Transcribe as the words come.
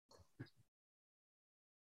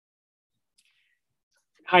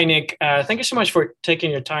Hi, Nick. Thank you so much for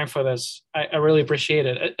taking your time for this. I really appreciate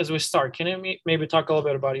it. As we start, can you maybe talk a little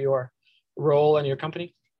bit about your role and your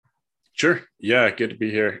company? Sure. Yeah, good to be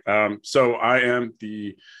here. So I am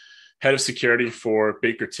the head of security for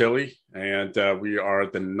Baker Tilly, and we are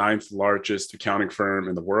the ninth largest accounting firm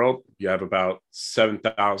in the world. We have about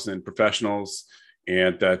 7,000 professionals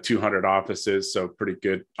and 200 offices, so pretty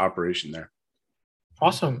good operation there.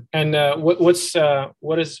 Awesome. And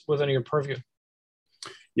what is within your purview?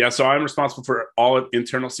 Yeah, so I'm responsible for all of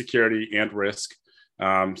internal security and risk.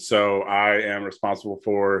 So I am responsible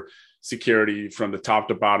for security from the top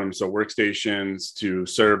to bottom, so workstations to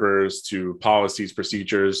servers to policies,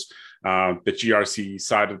 procedures, the GRC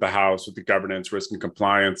side of the house with the governance, risk, and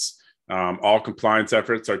compliance. All compliance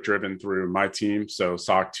efforts are driven through my team. So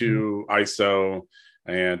SOC 2, ISO,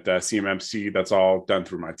 and CMMC, that's all done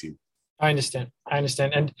through my team. I understand. I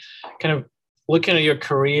understand. And kind of looking at your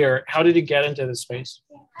career, how did you get into this space?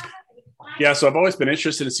 Yeah, so I've always been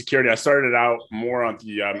interested in security. I started out more on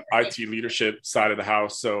the IT leadership side of the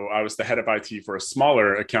house. So I was the head of IT for a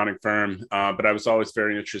smaller accounting firm, but I was always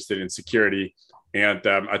very interested in security. And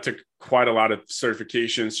I took quite a lot of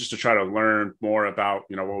certifications just to try to learn more about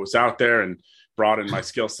what was out there and broaden my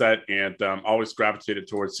skill set. And always gravitated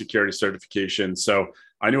towards security certification. So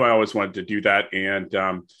I knew I always wanted to do that.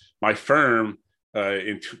 And my firm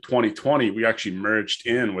in 2020, we actually merged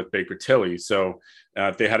in with Baker Tilly. So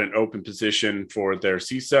they had an open position for their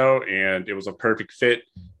CISO, and it was a perfect fit.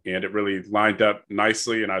 And it really lined up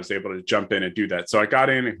nicely, and I was able to jump in and do that. So I got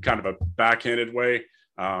in kind of a backhanded way,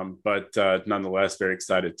 but nonetheless, very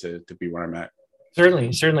excited to be where I'm at.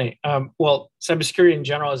 Certainly, certainly. Well, cybersecurity in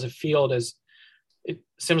general as a field is it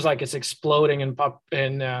seems like it's exploding in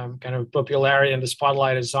kind of popularity, and the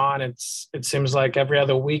spotlight is on. It seems like every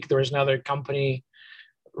other week there is another company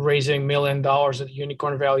raising $1 million at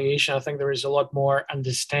unicorn valuation. I think there is a lot more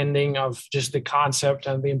understanding of just the concept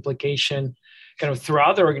and the implication kind of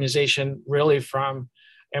throughout the organization, really from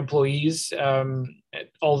employees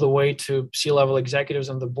all the way to C-level executives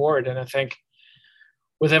on the board. And I think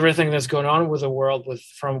with everything that's going on with the world, with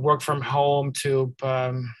from work from home to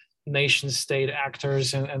nation state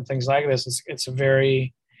actors and things like this, it's a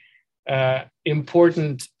very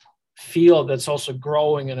important field that's also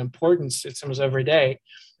growing in importance, it seems, every day.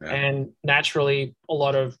 Yeah. And naturally, a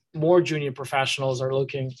lot of more junior professionals are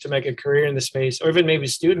looking to make a career in the space, or even maybe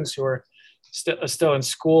students who are still in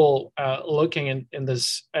school looking in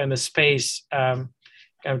the space, kind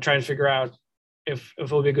of trying to figure out if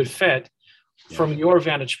it'll be a good fit. Yeah. From your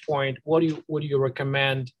vantage point, what do you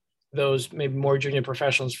recommend those maybe more junior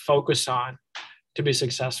professionals focus on to be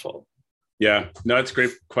successful? Yeah, no, that's a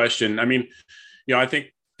great question. I mean, I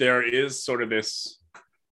think there is sort of this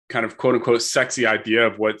kind of quote unquote sexy idea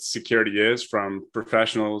of what security is from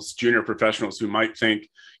professionals, junior professionals who might think,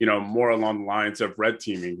 more along the lines of red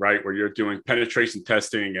teaming, right? Where you're doing penetration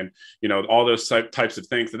testing and, all those types of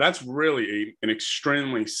things. And that's really an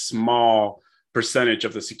extremely small percentage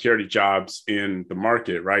of the security jobs in the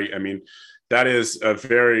market, right? I mean, that is a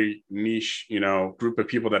very niche, group of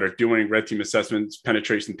people that are doing red team assessments,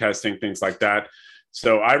 penetration testing, things like that.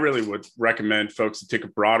 So I really would recommend folks to take a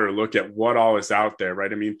broader look at what all is out there,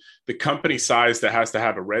 right? I mean, the company size that has to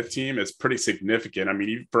have a red team is pretty significant. I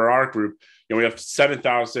mean, for our group, we have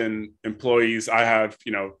 7,000 employees. I have,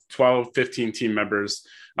 12, 15 team members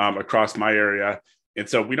across my area. And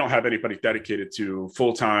so we don't have anybody dedicated to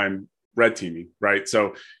full-time red teaming, right?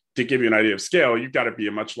 So to give you an idea of scale, you've got to be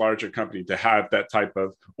a much larger company to have that type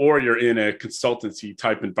of, or you're in a consultancy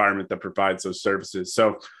type environment that provides those services.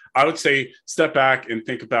 So I would say step back and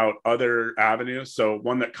think about other avenues. So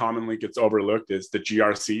one that commonly gets overlooked is the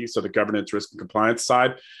GRC, so the governance, risk, and compliance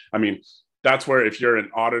side. I mean, that's where if you're an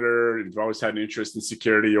auditor and you've always had an interest in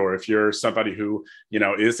security, or if you're somebody who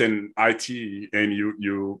is in IT and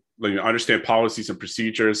you understand policies and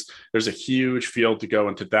procedures, there's a huge field to go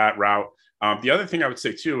into that route. The other thing I would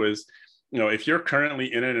say too is, if you're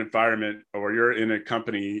currently in an environment or you're in a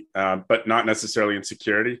company, but not necessarily in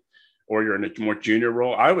security, or you're in a more junior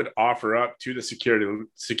role, I would offer up to the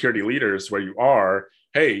security leaders where you are,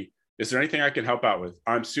 hey, is there anything I can help out with?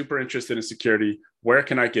 I'm super interested in security. Where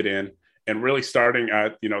can I get in? And really starting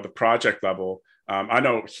at the project level. I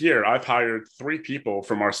know here I've hired 3 people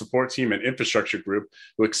from our support team and infrastructure group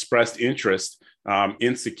who expressed interest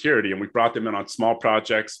in security, and we brought them in on small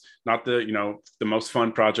projects, not the most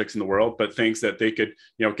fun projects in the world, but things that they could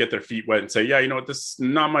get their feet wet and say, yeah, this is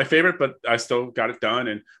not my favorite, but I still got it done,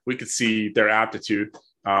 and we could see their aptitude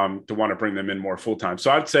to want to bring them in more full time.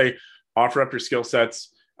 So I'd say offer up your skill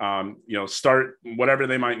sets. start whatever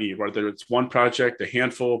they might need, whether it's one project, a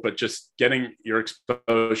handful, but just getting your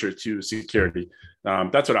exposure to security.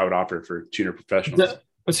 That's what I would offer for junior professionals.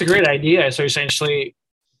 That's a great idea. So essentially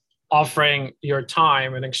offering your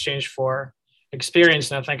time in exchange for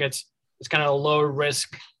experience. And I think it's kind of a low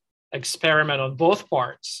risk experiment on both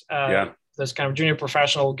parts. This kind of junior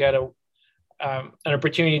professional will get an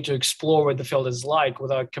opportunity to explore what the field is like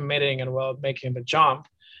without committing and without making the jump.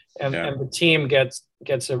 And the team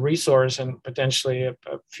gets a resource and potentially a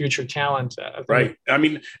future talent. Right. I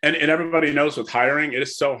mean, and everybody knows with hiring, it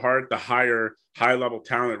is so hard to hire high level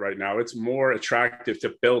talent right now. It's more attractive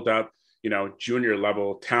to build up, junior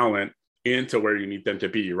level talent into where you need them to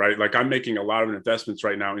be, right? Like I'm making a lot of investments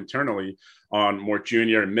right now internally on more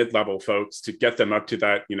junior and mid-level folks to get them up to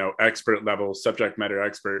that, expert level, subject matter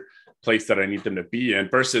expert place that I need them to be in,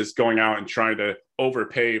 versus going out and trying to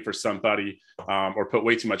overpay for somebody or put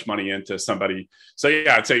way too much money into somebody. So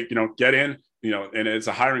yeah, I'd say, get in, and as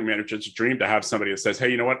a hiring manager, it's a dream to have somebody that says, hey,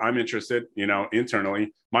 you know what, I'm interested,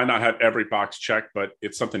 internally. Might not have every box checked, but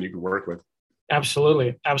it's something you can work with.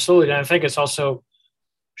 Absolutely. And I think it's also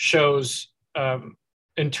shows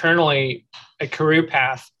internally a career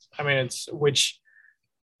path. I mean,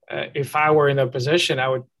 if I were in that position,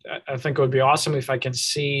 I think it would be awesome if I can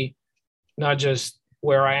see not just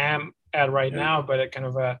where I am at right now, but a kind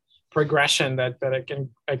of a progression that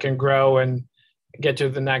I can grow and get to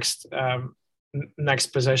the next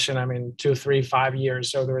position. I mean, 2, 3, 5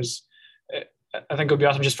 years. So I think it would be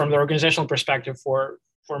awesome just from the organizational perspective for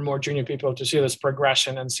more junior people to see this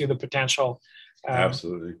progression and see the potential.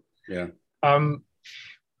 Absolutely. Yeah.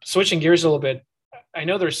 Switching gears a little bit, I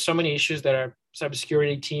know there's so many issues that our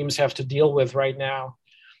cybersecurity teams have to deal with right now.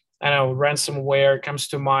 I know ransomware comes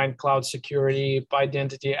to mind, cloud security,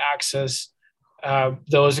 identity access.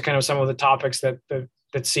 Those are kind of some of the topics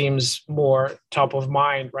that seems more top of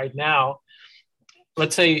mind right now.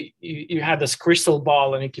 Let's say you had this crystal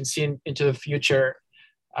ball and you can see into the future.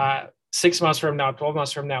 6 months from now, 12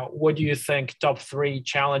 months from now, what do you think top 3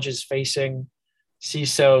 challenges facing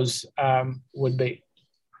CISOs would be?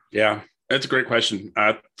 Yeah, that's a great question.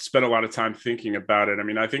 I spent a lot of time thinking about it. I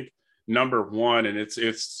mean, I think number one, and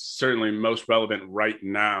it's certainly most relevant right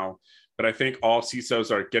now, but I think all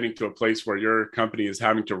CISOs are getting to a place where your company is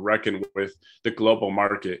having to reckon with the global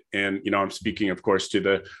market. And, I'm speaking, of course, to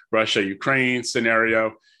the Russia-Ukraine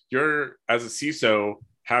scenario. You're, as a CISO,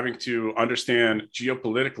 having to understand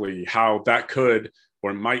geopolitically how that could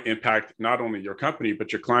or might impact not only your company,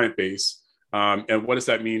 but your client base. And what does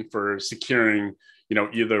that mean for securing,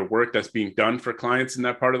 either work that's being done for clients in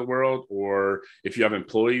that part of the world, or if you have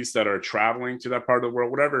employees that are traveling to that part of the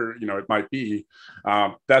world, whatever, it might be.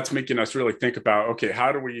 That's making us really think about, okay,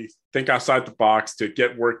 how do we think outside the box to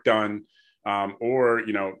get work done, or,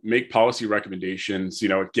 make policy recommendations,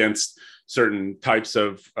 against certain types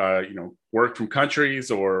of, work from countries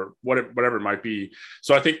or whatever it might be.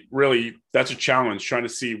 So I think really that's a challenge, trying to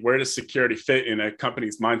see where does security fit in a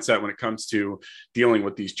company's mindset when it comes to dealing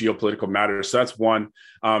with these geopolitical matters. So that's one.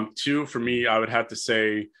 2, for me, I would have to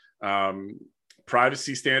say,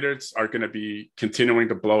 privacy standards are going to be continuing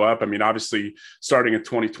to blow up. I mean, obviously, starting in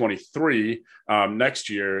 2023, next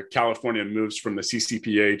year, California moves from the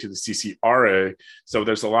CCPA to the CCRA. So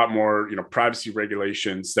there's a lot more, privacy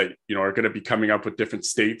regulations that, are going to be coming up with different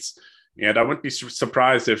states. And I wouldn't be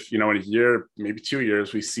surprised if, in a year, maybe 2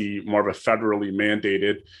 years, we see more of a federally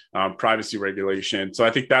mandated privacy regulation. So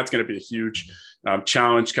I think that's going to be a huge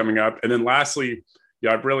challenge coming up. And then lastly,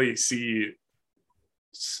 I really see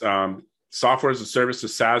software as a service, the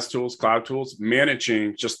SaaS tools, cloud tools,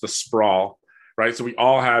 managing just the sprawl, right? So we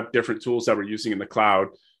all have different tools that we're using in the cloud,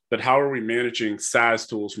 but how are we managing SaaS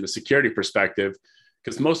tools from a security perspective?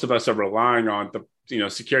 Because most of us are relying on the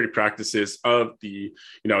security practices of the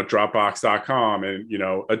Dropbox.com and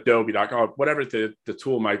Adobe.com, whatever the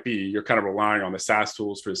tool might be. You're kind of relying on the SaaS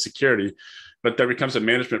tools for security, but there becomes a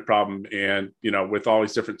management problem, and with all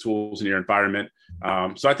these different tools in your environment.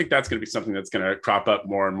 So I think that's going to be something that's going to crop up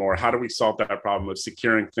more and more. How do we solve that problem of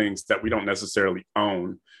securing things that we don't necessarily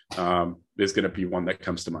own? Is going to be one that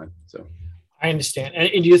comes to mind. So. I understand.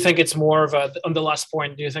 And do you think it's more of on the last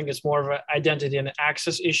point, do you think it's more of an identity and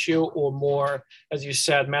access issue, or more, as you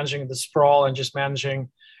said, managing the sprawl and just managing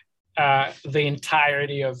the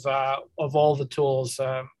entirety of all the tools,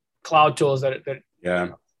 cloud tools that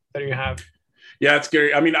you have? Yeah, it's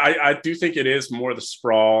scary. I mean, I do think it is more the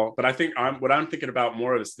sprawl, but I think what I'm thinking about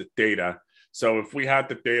more is the data. So if we had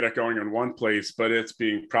the data going in one place, but it's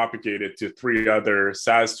being propagated to 3 other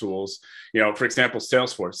SaaS tools, for example,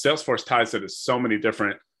 Salesforce ties into so many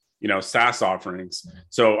different, SaaS offerings.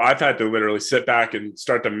 So I've had to literally sit back and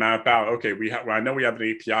start to map out, okay, I know we have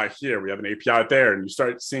an API here, we have an API there, and you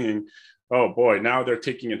start seeing, oh boy, now they're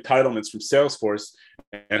taking entitlements from Salesforce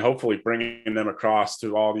and hopefully bringing them across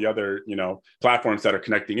to all the other, platforms that are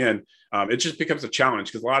connecting in. It just becomes a challenge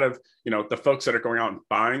because a lot of, the folks that are going out and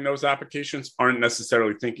buying those applications aren't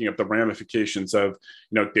necessarily thinking of the ramifications of,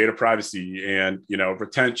 data privacy and,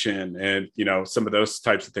 retention and, some of those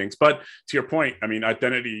types of things. But to your point, I mean,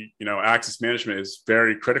 identity, access management is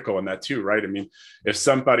very critical in that too, right? I mean, if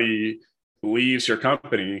somebody leaves your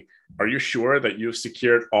company, are you sure that you've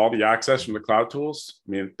secured all the access from the cloud tools?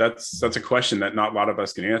 I mean, that's a question that not a lot of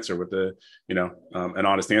us can answer with an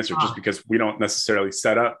honest answer, just because we don't necessarily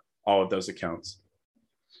set up all of those accounts.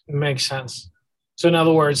 Makes sense. So in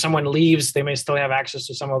other words, someone leaves, they may still have access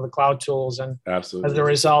to some of the cloud tools, and absolutely, as a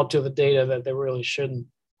result, to the data that they really shouldn't.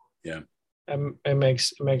 Yeah, it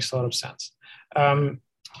makes a lot of sense. Kind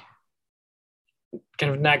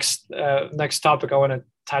of next topic I want to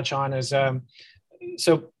touch on is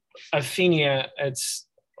so Athenia. It's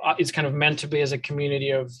kind of meant to be as a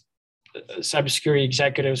community of cybersecurity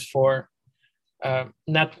executives for professional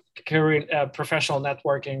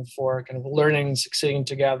networking, for kind of learning and succeeding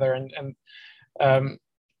together, and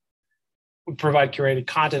provide curated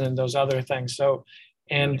content and those other things. So,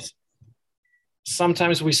 and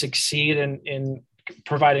sometimes we succeed in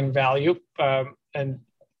providing value and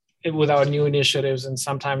with our new initiatives, and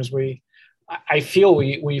sometimes I feel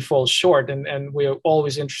we fall short, and we're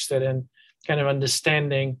always interested in kind of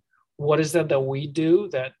understanding what is that we do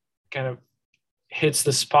that kind of hits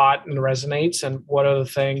the spot and resonates, and what are the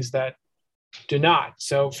things that do not.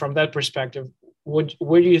 So from that perspective,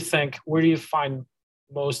 where do you find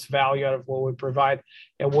most value out of what we provide,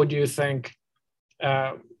 and what do you think,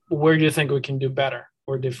 where do you think we can do better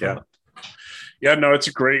or differently? Yeah, no, it's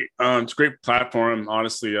a great platform.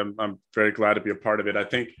 Honestly, I'm very glad to be a part of it. I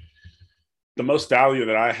think the most value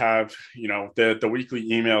that I have, the weekly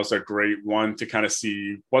emails are great. One, to kind of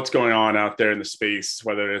see what's going on out there in the space,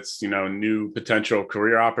 whether it's, new potential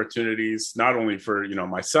career opportunities, not only for,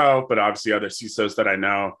 myself, but obviously other CISOs that I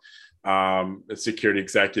know, security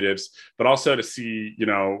executives, but also to see,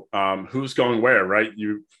 who's going where, right?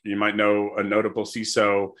 You might know a notable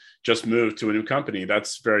CISO just moved to a new company.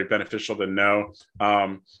 That's very beneficial to know.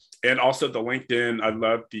 And also the LinkedIn, I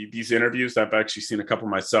love these interviews. I've actually seen a couple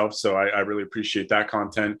myself, so I really appreciate that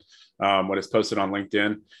content when it's posted on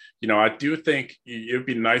LinkedIn. I do think it would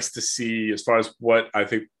be nice to see, as far as what I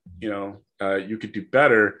think, you could do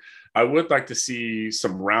better. I would like to see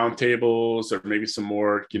some roundtables or maybe some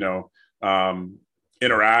more,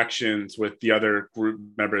 interactions with the other group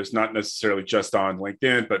members, not necessarily just on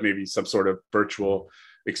LinkedIn, but maybe some sort of virtual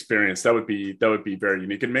experience. That would be very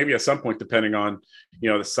unique. And maybe at some point, depending on,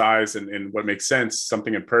 the size and what makes sense,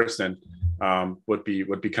 something in person would be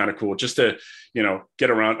kind of cool, just to, get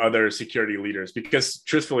around other security leaders, because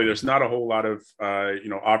truthfully, there's not a whole lot of,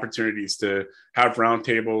 opportunities to have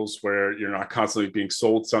roundtables where you're not constantly being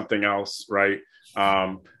sold something else. Right.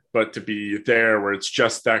 But to be there where it's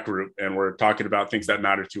just that group and we're talking about things that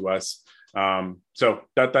matter to us. So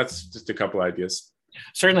that's just a couple ideas.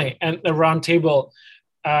 Certainly. And the roundtable,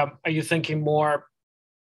 are you thinking more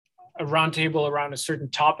a roundtable around a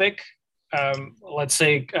certain topic? Let's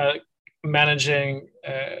say managing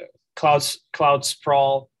cloud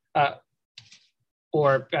sprawl,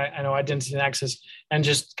 or I know identity and access, and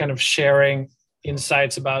just kind of sharing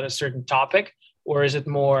insights about a certain topic? Or is it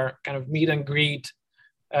more kind of meet and greet,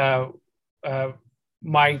 my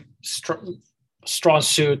strong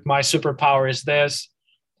suit, my superpower is this,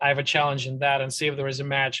 I have a challenge in that, and see if there is a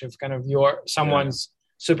match of kind of someone's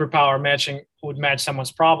superpower would match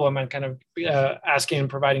someone's problem, and kind of asking and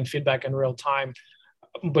providing feedback in real time,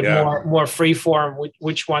 but more free form.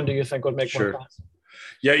 Which one do you think would make more sense?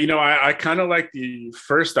 Yeah, I kind of like the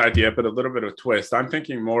first idea, but a little bit of a twist. I'm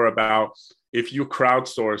thinking more about if you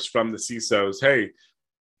crowdsource from the CISOs, hey,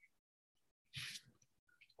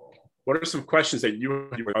 what are some questions that you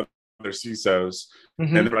with other CISOs,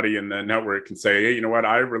 and everybody in the network can say, hey, you know what,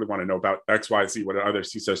 I really want to know about X, Y, Z. What are other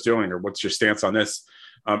CISOs doing, or what's your stance on this?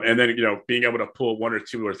 And then, being able to pull one or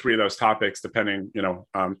two or three of those topics, depending,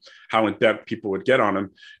 how in depth people would get on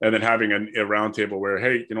them, and then having a roundtable where,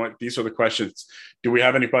 hey, you know what, these are the questions. Do we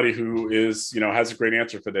have anybody who is, has a great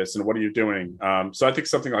answer for this, and what are you doing? So I think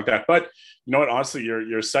something like that. But you know what, honestly,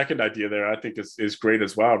 your second idea there, I think is great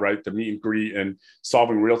as well, right? The meet and greet and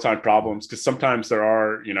solving real-time problems, because sometimes there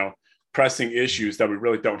are, pressing issues that we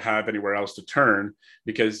really don't have anywhere else to turn,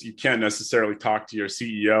 because you can't necessarily talk to your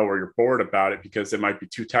CEO or your board about it because it might be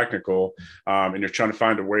too technical, and you're trying to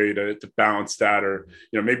find a way to balance that. Or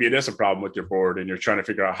maybe it is a problem with your board and you're trying to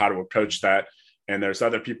figure out how to approach that, and there's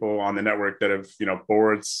other people on the network that have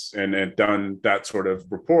boards and done that sort of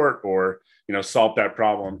report or solved that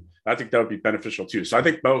problem. I think that would be beneficial too. So I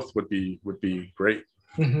think both would be great.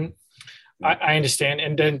 Mm-hmm. I understand.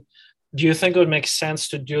 And then, do you think it would make sense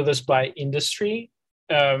to do this by industry?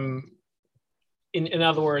 In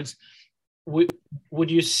other words,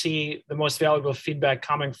 would you see the most valuable feedback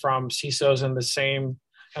coming from CISOs in the same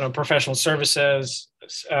professional services,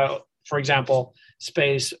 for example,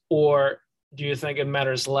 space, or do you think it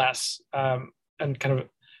matters less, and kind of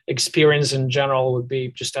experience in general would be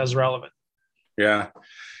just as relevant? Yeah.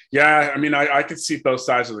 I mean, I could see both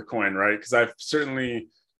sides of the coin, right? Because I've certainly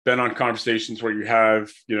been on conversations where you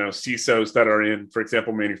have, CISOs that are in, for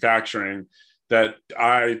example, manufacturing, that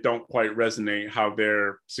I don't quite resonate how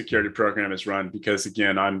their security program is run, because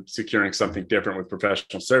again, I'm securing something different with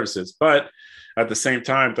professional services. But at the same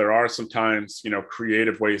time, there are sometimes,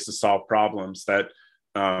 creative ways to solve problems that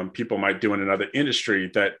people might do in another industry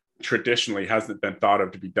that traditionally hasn't been thought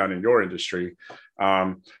of to be done in your industry.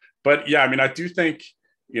 But yeah, I mean, I do think,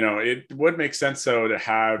 it would make sense though to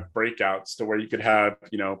have breakouts to where you could have,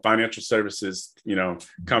 financial services,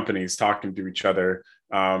 companies talking to each other,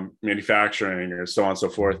 manufacturing, or so on and so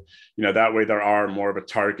forth. That way there are more of a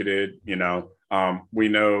targeted, we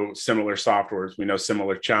know similar softwares, we know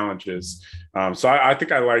similar challenges. So I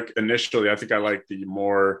think I like the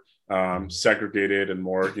more segregated and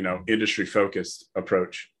more, industry focused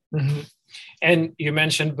approach. Mm-hmm. And you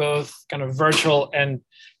mentioned both kind of virtual and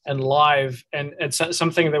live, and it's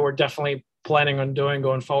something that we're definitely planning on doing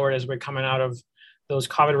going forward as we're coming out of those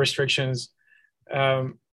COVID restrictions.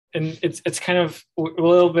 And it's kind of a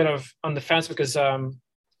little bit of on the fence, because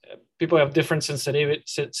people have different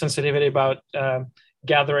sensitivity about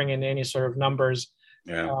gathering in any sort of numbers.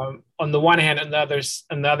 Yeah. On the one hand, on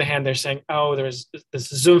the other hand, they're saying, "Oh, there's this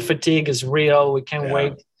Zoom fatigue is real. We can't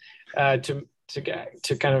wait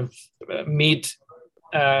to kind of meet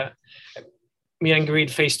and greet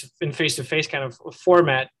face-to-face kind of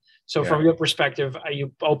format." So from your perspective, are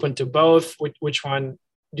you open to both? Which one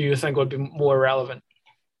do you think would be more relevant?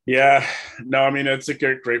 Yeah, no, I mean, it's a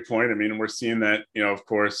great point. I mean, we're seeing that, of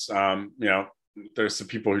course, there's some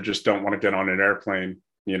people who just don't want to get on an airplane,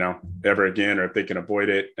 ever again, or if they can avoid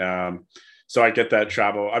it. So I get that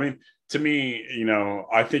travel. I mean, to me,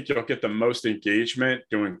 I think you'll get the most engagement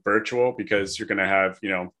doing virtual, because you're going to have,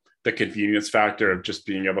 the convenience factor of just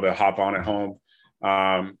being able to hop on at home.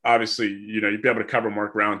 Obviously, you'd be able to cover more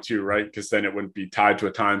ground too, right? Because then it wouldn't be tied to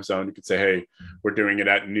a time zone. You could say, hey, we're doing it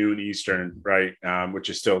at noon Eastern, right?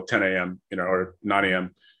 Which is still 10 a.m., or 9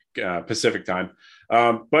 a.m. Pacific time.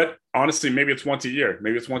 But honestly, maybe it's once a year.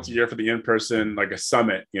 Maybe it's once a year for the in-person, like a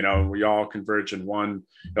summit, we all converge in one,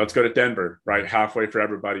 let's go to Denver, right? Halfway for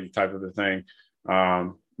everybody type of a thing.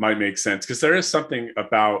 Might make sense, because there is something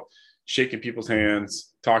about shaking people's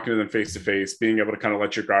hands, talking to them face to face, being able to kind of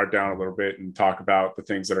let your guard down a little bit and talk about the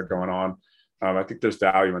things that are going on. I think there's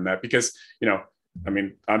value in that, because, I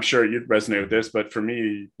mean, I'm sure you'd resonate with this, but for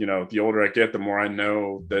me, the older I get, the more I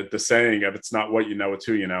know that the saying of it's not what you know, it's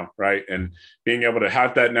who you know, right? And being able to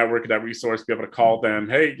have that network, that resource, be able to call them,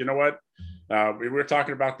 hey, you know what? We were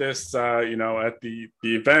talking about this, at the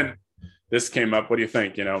event, this came up. What do you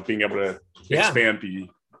think? Being able to expand the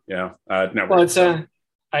network. Well, it's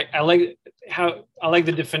I like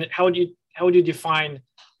the definition. How would you define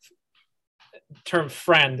term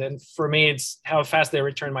friend? And for me, it's how fast they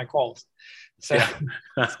return my calls. So,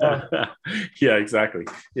 yeah, exactly.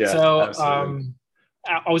 Yeah. So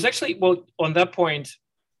I was actually, on that point,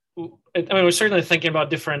 I mean, we're certainly thinking about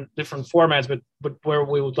different formats, but where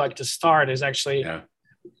we would like to start is actually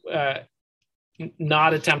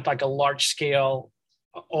not attempt like a large scale,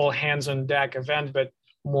 all hands on deck event, but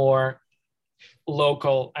more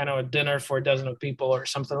local, a dinner for a dozen of people or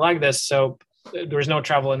something like this. So there's no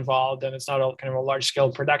travel involved, and it's not a kind of a large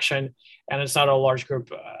scale production, and it's not a large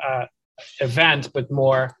group event, but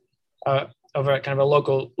more of a kind of a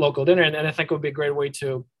local dinner. And I think it would be a great way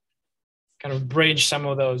to kind of bridge some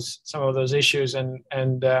of those issues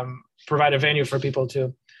and provide a venue for people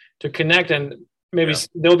to connect. And maybe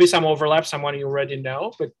there'll be some overlap, someone you already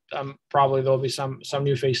know, but probably there'll be some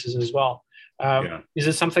new faces as well. Is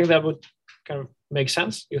it something that would kind of make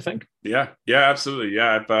sense, you think? Yeah, absolutely.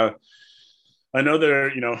 Yeah, I know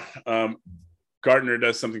there, Gartner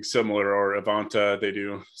does something similar, or Avanta, they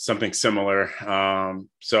do something similar.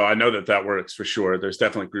 So I know that works for sure. There's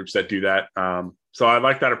definitely groups that do that. So I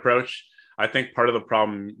like that approach. I think part of the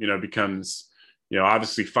problem, becomes,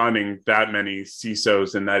 obviously finding that many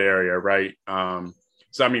CISOs in that area, right?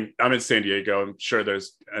 So, I mean, I'm in San Diego. I'm sure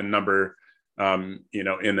there's a number,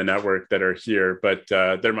 in the network that are here, but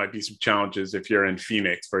there might be some challenges if you're in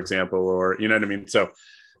Phoenix, for example, or, you know what I mean? So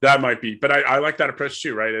that might be, but I like that approach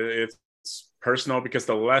too, right? It's personal, because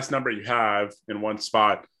the less number you have in one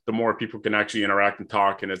spot, the more people can actually interact and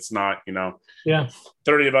talk. And it's not,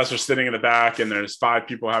 30 of us are sitting in the back and there's 5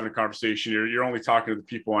 people having a conversation. You're only talking to the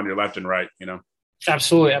people on your left and right,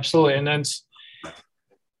 Absolutely. Absolutely. And then,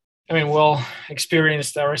 I mean, we'll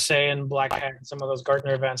experienced RSA and Black Hat and some of those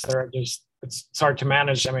Gartner events that are just, it's hard to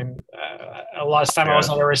manage. I mean, last time I was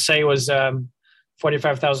on RSA was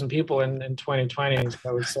 45,000 people in 2020.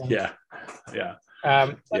 So it's,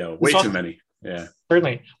 way too many. Yeah,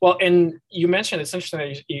 certainly. Well, and you mentioned, it's interesting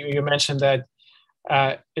that you mentioned that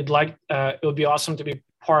it would be awesome to be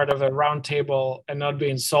part of a roundtable and not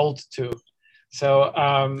being sold to. So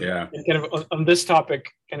kind of on this topic,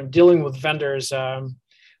 kind of dealing with vendors,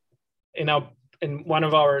 in one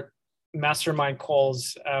of our mastermind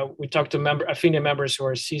calls, we talked to Athenia members who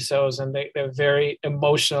are CISOs, and they're very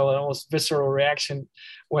emotional and almost visceral reaction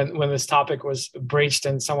when this topic was breached,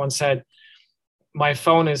 and someone said, "My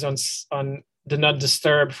phone is on do not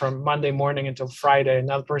disturb from Monday morning until Friday."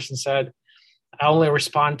 Another person said, "I only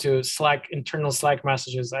respond to internal Slack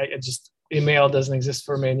messages. I just email doesn't exist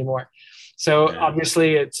for me anymore." So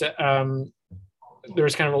obviously, it's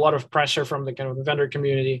there's kind of a lot of pressure from the kind of the vendor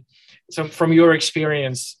community. So from your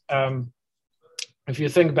experience, if you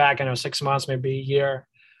think back, 6 months, maybe a year,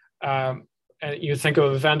 and you think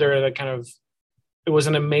of a vendor that it was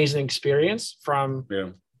an amazing experience from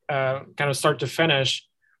kind of start to finish.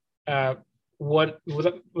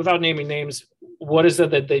 Without naming names, what is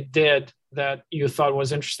it that they did that you thought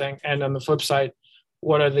was interesting? And on the flip side,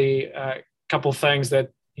 what are the couple things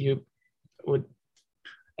that you would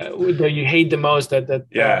that you hate the most that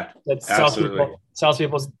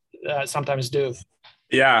salespeople sometimes do?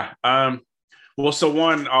 Yeah. Well, so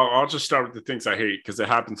one, I'll just start with the things I hate, because it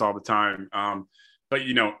happens all the time. But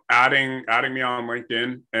adding me on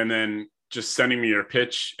LinkedIn and then just sending me your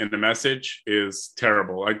pitch in the message is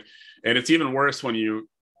terrible. And it's even worse when you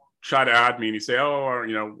try to add me and you say, "Oh,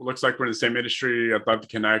 looks like we're in the same industry. I'd love to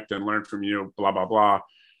connect and learn from you, blah, blah, blah."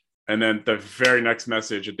 And then the very next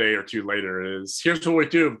message a day or two later is, "Here's what we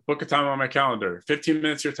do. Book a time on my calendar, 15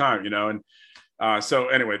 minutes of your time," And so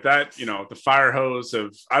anyway, that, the fire hose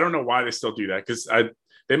of, I don't know why they still do that, because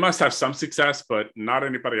they must have some success, but not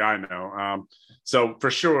anybody I know. So for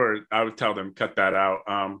sure, I would tell them, cut that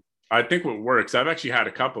out. I think what works, I've actually had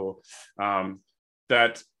a couple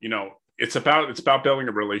that, it's about building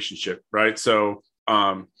a relationship, right? So,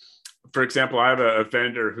 for example, I have a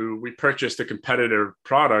vendor who we purchased a competitor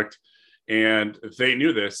product, and they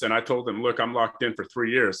knew this. And I told them, "Look, I'm locked in for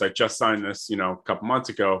 3 years. I just signed this, a couple months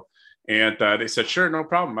ago." And they said, "Sure, no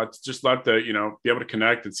problem. I'd just love to, be able to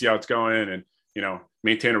connect and see how it's going and,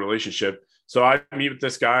 maintain a relationship." So I meet with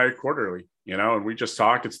this guy quarterly, and we just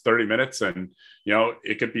talk. It's 30 minutes, and,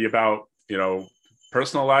 it could be about,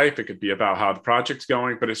 personal life. It could be about how the project's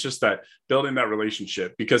going, but it's just that building that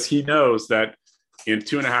relationship, because he knows that in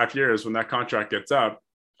 2.5 years, when that contract gets up,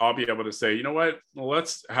 I'll be able to say, "You know what, well,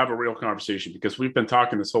 let's have a real conversation, because we've been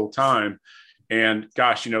talking this whole time. And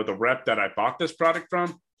gosh, the rep that I bought this product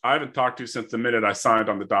from, I haven't talked to since the minute I signed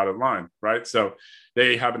on the dotted line," right? So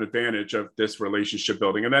they have an advantage of this relationship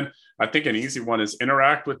building. And then I think an easy one is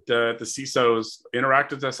interact with the CISOs,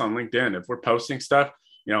 interact with us on LinkedIn. If we're posting stuff,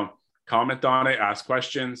 comment on it, ask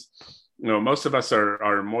questions. Most of us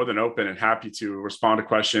are more than open and happy to respond to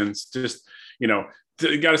questions. Just, you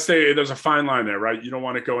got to say, there's a fine line there, right? You don't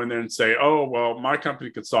want to go in there and say, "Oh, well, my company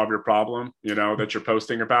could solve your problem," that you're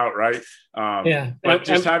posting about, right? But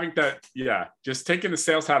just having that, just taking the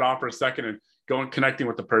sales hat off for a second and going connecting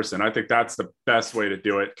with the person. I think that's the best way to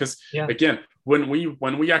do it. Because again, when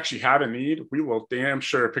we actually have a need, we will damn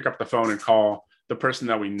sure pick up the phone and call the person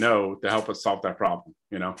that we know to help us solve that problem.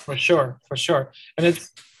 For sure. And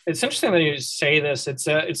it's interesting that you say this.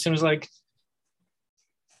 It seems like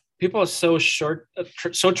people are so so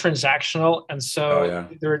transactional, and so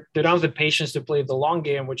they don't have the patience to play the long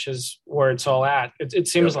game, which is where it's all at. It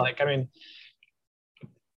seems like,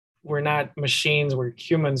 we're not machines, we're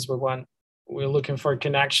humans. We're looking for a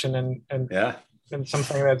connection and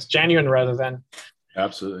something that's genuine rather than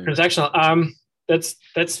absolutely transactional.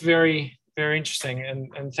 That's very, very interesting,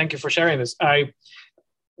 and thank you for sharing this.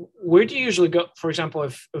 Where do you usually go, for example,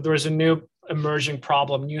 if there's a new emerging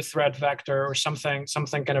problem, new threat vector, or something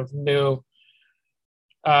kind of new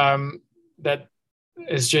that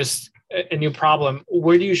is just a new problem,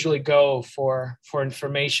 where do you usually go for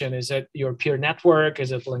information? Is it your peer network?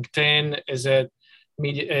 Is it LinkedIn? Is it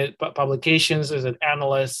media publications? Is it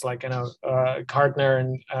analysts like Gartner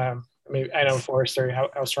and maybe I know Forrester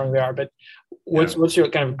how strong they are, but what's your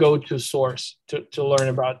kind of go-to source to learn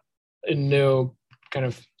about a new kind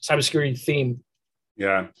of cybersecurity theme?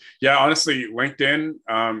 Yeah. Honestly,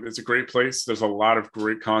 LinkedIn is a great place. There's a lot of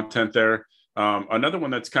great content there. Another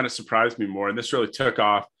one that's kind of surprised me more, and this really took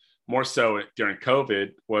off more so during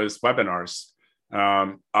COVID, was webinars.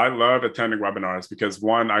 I love attending webinars because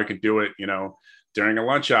one, I could do it, during a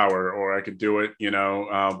lunch hour, or I could do it,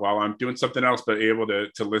 while I'm doing something else, but able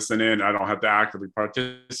to listen in. I don't have to actively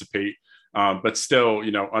participate, but still,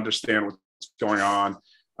 understand what's going on.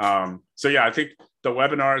 So yeah, I think the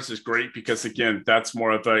webinars is great because again, that's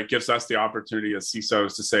more of it gives us the opportunity as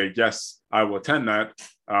CISOs to say, yes, I will attend that,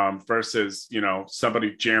 versus,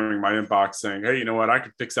 somebody jamming my inbox saying, hey, you know what, I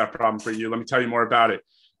could fix that problem for you. Let me tell you more about it.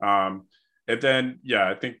 And then,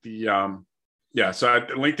 I think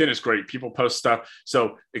LinkedIn is great. People post stuff.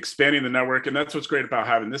 So expanding the network. And that's what's great about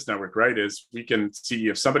having this network, right? Is we can see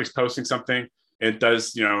if somebody's posting something, it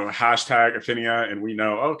does, hashtag Affinia, and we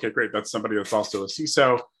know, okay, great. That's somebody that's also a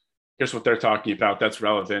CISO. Here's what they're talking about. That's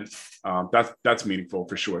relevant. That's meaningful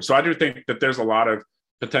for sure. So I do think that there's a lot of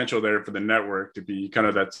potential there for the network to be kind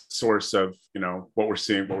of that source of, what we're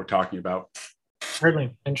seeing, what we're talking about.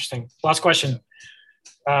 Certainly. Interesting. Last question.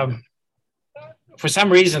 For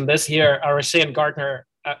some reason this year, RSA and Gartner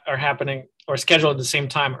are happening or scheduled at the same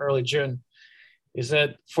time, early June. Is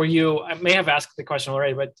it for you? I may have asked the question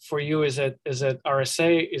already, but for you, is it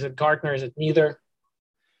RSA? Is it Gartner? Is it neither?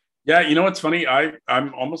 Yeah, what's funny?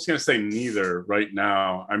 I'm almost going to say neither right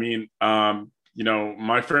now. I mean,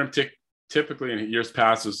 my firm typically in years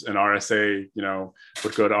past was an RSA.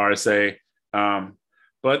 Would go to RSA,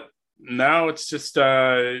 but now it's just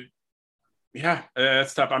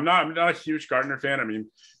it's tough. I'm not a huge Gartner fan. I mean,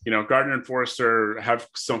 Gartner and Forrester have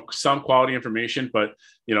some quality information, but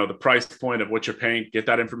the price point of what you're paying to get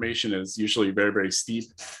that information is usually very, very steep.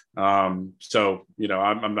 So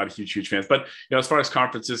I'm not a huge fan. But as far as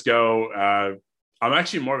conferences go, I'm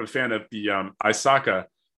actually more of a fan of the ISACA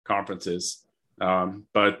conferences.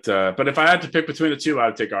 But if I had to pick between the two, I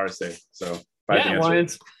would take RSA. So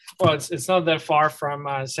it's not that far from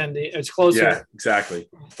San Diego. It's closer. Yeah, exactly.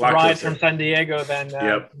 Ride from San Diego than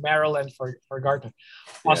Maryland for Gartner.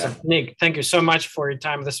 Awesome. Yeah. Nick, thank you so much for your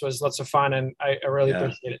time. This was lots of fun, and I really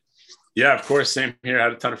appreciate it. Yeah, of course. Same here. I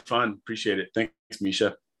had a ton of fun. Appreciate it. Thanks,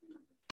 Misha.